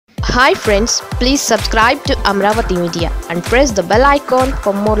Hi friends, please subscribe to Amaravathi Media and press the bell icon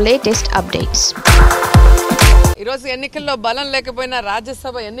for more latest updates. ఈరోజు ఎన్నికల్లో బలం లేకపోయినా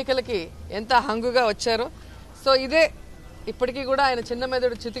రాజ్యసభ ఎన్నికలకి ఎంత హంగుగా వచ్చారో సో ఇదే ఇప్పటికీ కూడా ఆయన చిన్న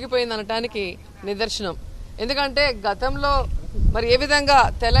మెదడు చితికిపోయింది అనటానికి నిదర్శనం. ఎందుకంటే గతంలో మరి ఏ విధంగా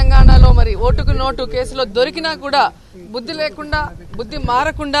తెలంగాణలో మరి ఓటుకు నోటు కేసులో దొరికినా కూడా బుద్ధి లేకుండా బుద్ధి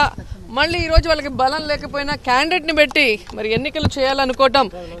మారకుండా మళ్ళీ ఈరోజు వాళ్ళకి బలం లేకపోయినా క్యాండిడేట్ని పెట్టి మరి ఎన్నికలు చేయాలనుకోవటం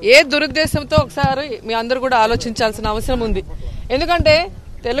ఏ దురుద్దేశంతో ఒకసారి మీ అందరూ కూడా ఆలోచించాల్సిన అవసరం ఉంది. ఎందుకంటే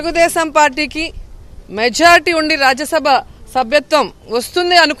తెలుగుదేశం పార్టీకి మెజారిటీ ఉండి రాజ్యసభ సభ్యత్వం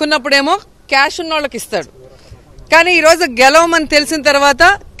వస్తుంది అనుకున్నప్పుడేమో క్యాష్ ఉన్న వాళ్ళకి ఇస్తాడు, కానీ ఈరోజు గెలవమని తెలిసిన తర్వాత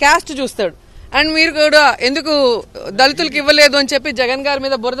క్యాస్ట్ చూస్తాడు. అండ్ మీరు కూడా ఎందుకు దళితులకు ఇవ్వలేదు అని చెప్పి జగన్ గారి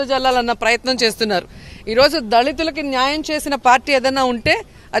మీద బురద జల్లాలన్న ప్రయత్నం చేస్తున్నారు. ఈరోజు దళితులకి న్యాయం చేసిన పార్టీ ఏదైనా ఉంటే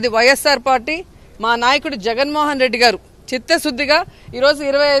అది వైఎస్ఆర్ పార్టీ. మా నాయకుడు జగన్మోహన్ రెడ్డి గారు చిత్తశుద్ధిగా ఈరోజు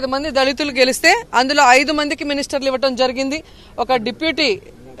 25 మంది దళితులు గెలిస్తే అందులో 5 మందికి మినిస్టర్లు ఇవ్వటం జరిగింది, ఒక డిప్యూటీ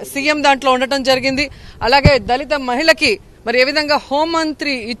సీఎం దాంట్లో ఉండటం జరిగింది. అలాగే దళిత మహిళకి మరి ఏ విధంగా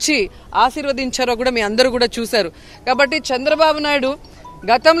హోంమంత్రి ఇచ్చి ఆశీర్వదించారో కూడా మీ అందరూ కూడా చూశారు. కాబట్టి చంద్రబాబు నాయుడు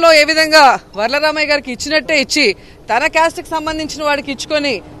గతంలో ఏ విధంగా వర్ల రామయ్య గారికి ఇచ్చినట్టే ఇచ్చి తన క్యాస్ట్కి సంబంధించిన వాడికి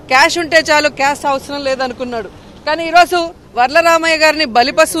ఇచ్చుకొని క్యాష్ ఉంటే చాలు క్యాస్ట్ అవసరం లేదనుకున్నాడు. కానీ ఈరోజు వర్ల రామయ్య గారిని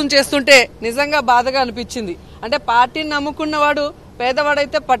బలిపశువుని చేస్తుంటే నిజంగా బాధగా అనిపించింది. అంటే పార్టీని నమ్ముకున్నవాడు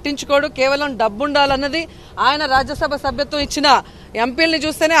పేదవాడైతే పట్టించుకోడు, కేవలం డబ్బు ఉండాలన్నది ఆయన రాజ్యసభ సభ్యత్వం ఇచ్చిన ఎంపీల్ని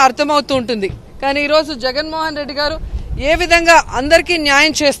చూస్తేనే అర్థమవుతూ ఉంటుంది. కానీ ఈరోజు జగన్మోహన్ రెడ్డి గారు ఏ విధంగా అందరికీ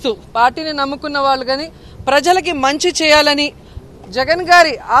న్యాయం చేస్తూ పార్టీని నమ్ముకున్న వాళ్ళు కానీ ప్రజలకి మంచి చేయాలని జగన్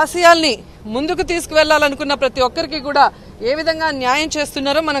గారి ఆశయాల్ని ముందుకు తీసుకువెళ్లాలనుకున్న ప్రతి ఒక్కరికి కూడా ఏ విధంగా న్యాయం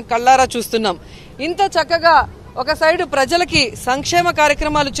చేస్తున్నారో మనం కళ్ళారా చూస్తున్నాం. ఇంత చక్కగా ఒక సైడు ప్రజలకి సంక్షేమ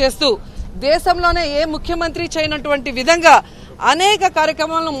కార్యక్రమాలు చేస్తూ దేశంలోనే ఏ ముఖ్యమంత్రి చేయనటువంటి విధంగా అనేక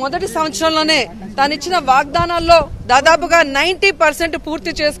కార్యక్రమాలను మొదటి సంవత్సరంలోనే తానిచ్చిన వాగ్దానాల్లో దాదాపుగా 90%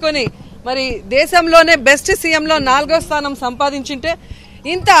 పూర్తి చేసుకొని మరి దేశంలోనే బెస్ట్ సీఎంలో 4వ స్థానం సంపాదించింటే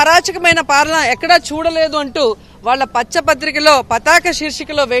ఇంత అరాచకమైన పాలన ఎక్కడా చూడలేదు అంటూ వాళ్ళ పచ్చపత్రికలో పతాక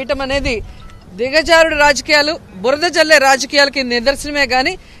శీర్షికలో వేయటం అనేది దిగజారుడు రాజకీయాలు, బురద జల్లే రాజకీయాలకి నిదర్శనమే.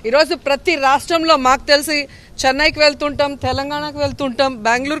 కానీ ఈరోజు ప్రతి రాష్ట్రంలో మాకు తెలిసి చెన్నైకి వెళ్తుంటాం, తెలంగాణకు వెళ్తుంటాం,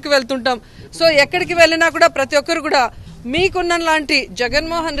 బెంగళూరుకి వెళ్తుంటాం. సో ఎక్కడికి వెళ్ళినా కూడా ప్రతి ఒక్కరు కూడా మీకున్న లాంటి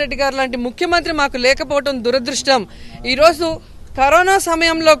జగన్మోహన్ రెడ్డి గారు లాంటి ముఖ్యమంత్రి మాకు లేకపోవడం దురదృష్టం. ఈరోజు కరోనా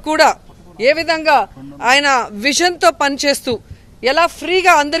సమయంలో కూడా ఏ విధంగా ఆయన విజన్తో పనిచేస్తూ ఎలా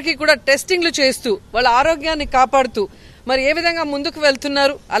ఫ్రీగా అందరికీ కూడా టెస్టింగ్లు చేస్తూ వాళ్ళ ఆరోగ్యాన్ని కాపాడుతూ మరి ఏ విధంగా ముందుకు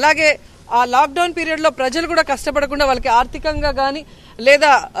వెళ్తున్నారు. అలాగే ఆ లాక్డౌన్ పీరియడ్లో ప్రజలు కూడా కష్టపడకుండా వాళ్ళకి ఆర్థికంగా కానీ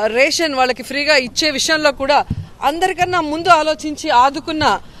లేదా రేషన్ వాళ్ళకి ఫ్రీగా ఇచ్చే విషయంలో కూడా అందరికన్నా ముందు ఆలోచించి ఆదుకున్న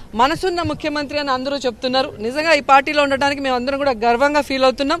మనసున్న ముఖ్యమంత్రి అని అందరూ చెప్తున్నారు. నిజంగా ఈ పార్టీలో ఉండడానికి మేము అందరం కూడా గర్వంగా ఫీల్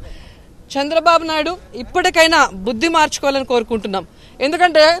అవుతున్నాం. చంద్రబాబు నాయుడు ఇప్పటికైనా బుద్ధి మార్చుకోవాలని కోరుకుంటున్నాం.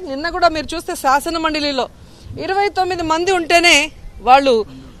 ఎందుకంటే నిన్న కూడా మీరు చూస్తే శాసన మండలిలో 29 మంది ఉంటేనే వాళ్ళు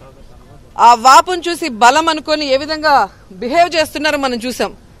ఆ వాపును చూసి బలం అనుకొని ఏ విధంగా బిహేవ్ చేస్తున్నారో మనం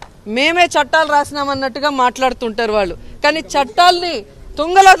చూసాం. మేమే చట్టాలు రాసినామన్నట్టుగా మాట్లాడుతుంటారు వాళ్ళు. కానీ చట్టాల్ని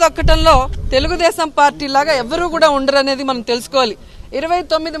తుంగలో దొక్కటంలో తెలుగుదేశం పార్టీ లాగా ఎవరూ కూడా ఉండరు అనేది మనం తెలుసుకోవాలి.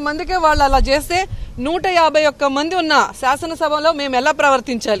 29 మందికే వాళ్ళు అలా చేస్తే 151 మంది ఉన్న శాసనసభలో మేము ఎలా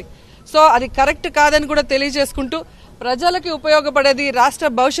ప్రవర్తించాలి? సో అది కరెక్ట్ కాదని కూడా తెలియజేసుకుంటూ ప్రజలకి ఉపయోగపడేది, రాష్ట్ర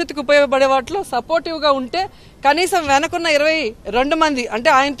భవిష్యత్తుకు ఉపయోగపడే వాటిలో సపోర్టివ్గా ఉంటే కనీసం వెనకున్న 22 మంది అంటే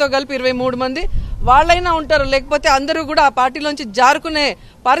ఆయనతో కలిపి 23 మంది వాళ్ళైనా ఉంటారు, లేకపోతే అందరూ కూడా ఆ పార్టీలోంచి జారుకునే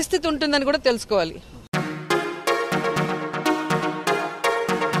పరిస్థితి ఉంటుందని కూడా తెలుసుకోవాలి.